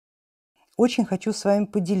Очень хочу с вами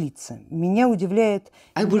поделиться. Меня удивляет...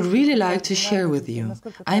 I would really like to share with you.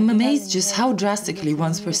 I am amazed just how drastically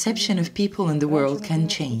one's perception of people in the world can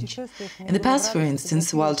change. In the past, for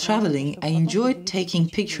instance, while traveling, I enjoyed taking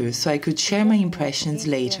pictures so I could share my impressions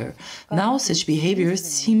later. Now such behavior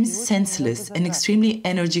seems senseless and extremely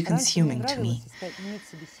energy-consuming to me.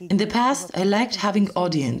 In the past, I liked having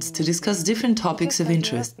audience to discuss different topics of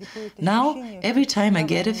interest. Now, every time I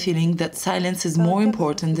get a feeling that silence is more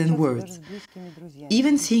important than words.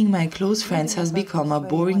 Even seeing my close friends has become a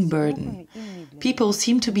boring burden. People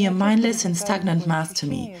seem to be a mindless and stagnant mass to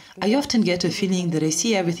me. I often get a feeling that I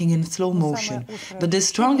see everything in slow motion, but the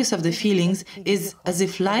strongest of the feelings is as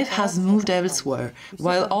if life has moved elsewhere,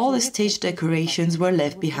 while all the stage decorations were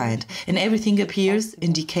left behind, and everything appears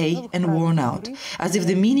in decay and worn out, as if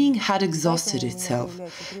the meaning had exhausted itself.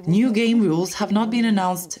 New game rules have not been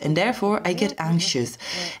announced, and therefore I get anxious,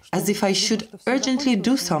 as if I should urgently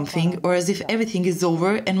do something, or as if everything is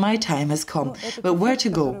over and my time has come, but where to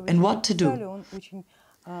go and what to do?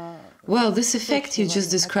 Well, this effect you just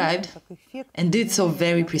described, and did so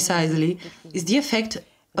very precisely, is the effect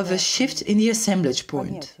of a shift in the assemblage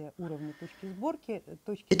point.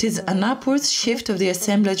 It is an upwards shift of the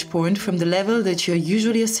assemblage point from the level that you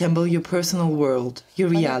usually assemble your personal world, your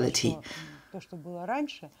reality.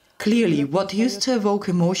 Clearly, what used to evoke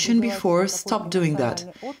emotion before stopped doing that,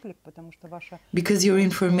 because your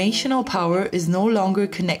informational power is no longer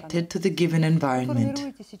connected to the given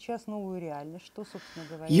environment.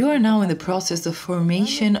 You are now in the process of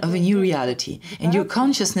formation of a new reality, and your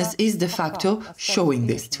consciousness is de facto showing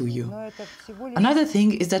this to you. Another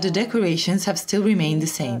thing is that the decorations have still remained the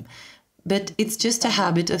same. But it's just a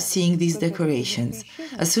habit of seeing these decorations.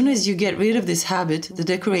 As soon as you get rid of this habit, the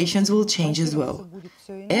decorations will change as well.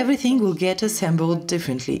 Everything will get assembled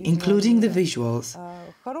differently, including the visuals.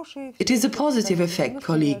 It is a positive effect,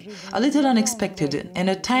 colleague, a little unexpected, and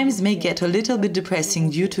at times may get a little bit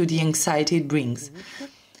depressing due to the anxiety it brings.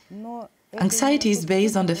 Anxiety is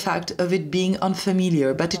based on the fact of it being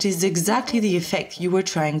unfamiliar, but it is exactly the effect you were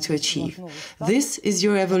trying to achieve. This is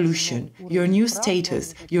your evolution, your new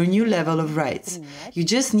status, your new level of rights. You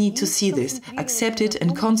just need to see this, accept it,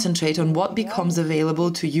 and concentrate on what becomes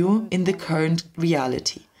available to you in the current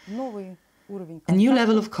reality. A new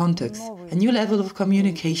level of context, a new level of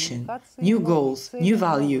communication, new goals, new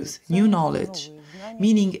values, new knowledge,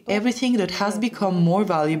 meaning everything that has become more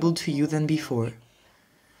valuable to you than before.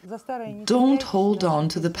 Don't hold on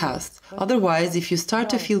to the past, otherwise if you start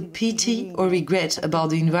to feel pity or regret about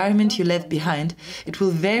the environment you left behind, it will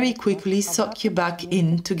very quickly suck you back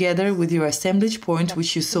in together with your assemblage point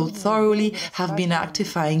which you so thoroughly have been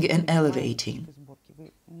actifying and elevating.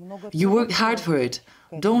 You worked hard for it,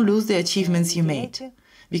 don't lose the achievements you made,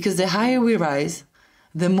 because the higher we rise,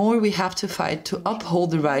 the more we have to fight to uphold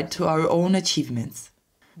the right to our own achievements.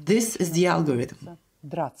 This is the algorithm.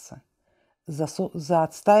 За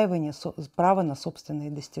отстаивание права на собственные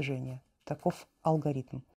достижения. Таков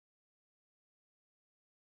алгоритм.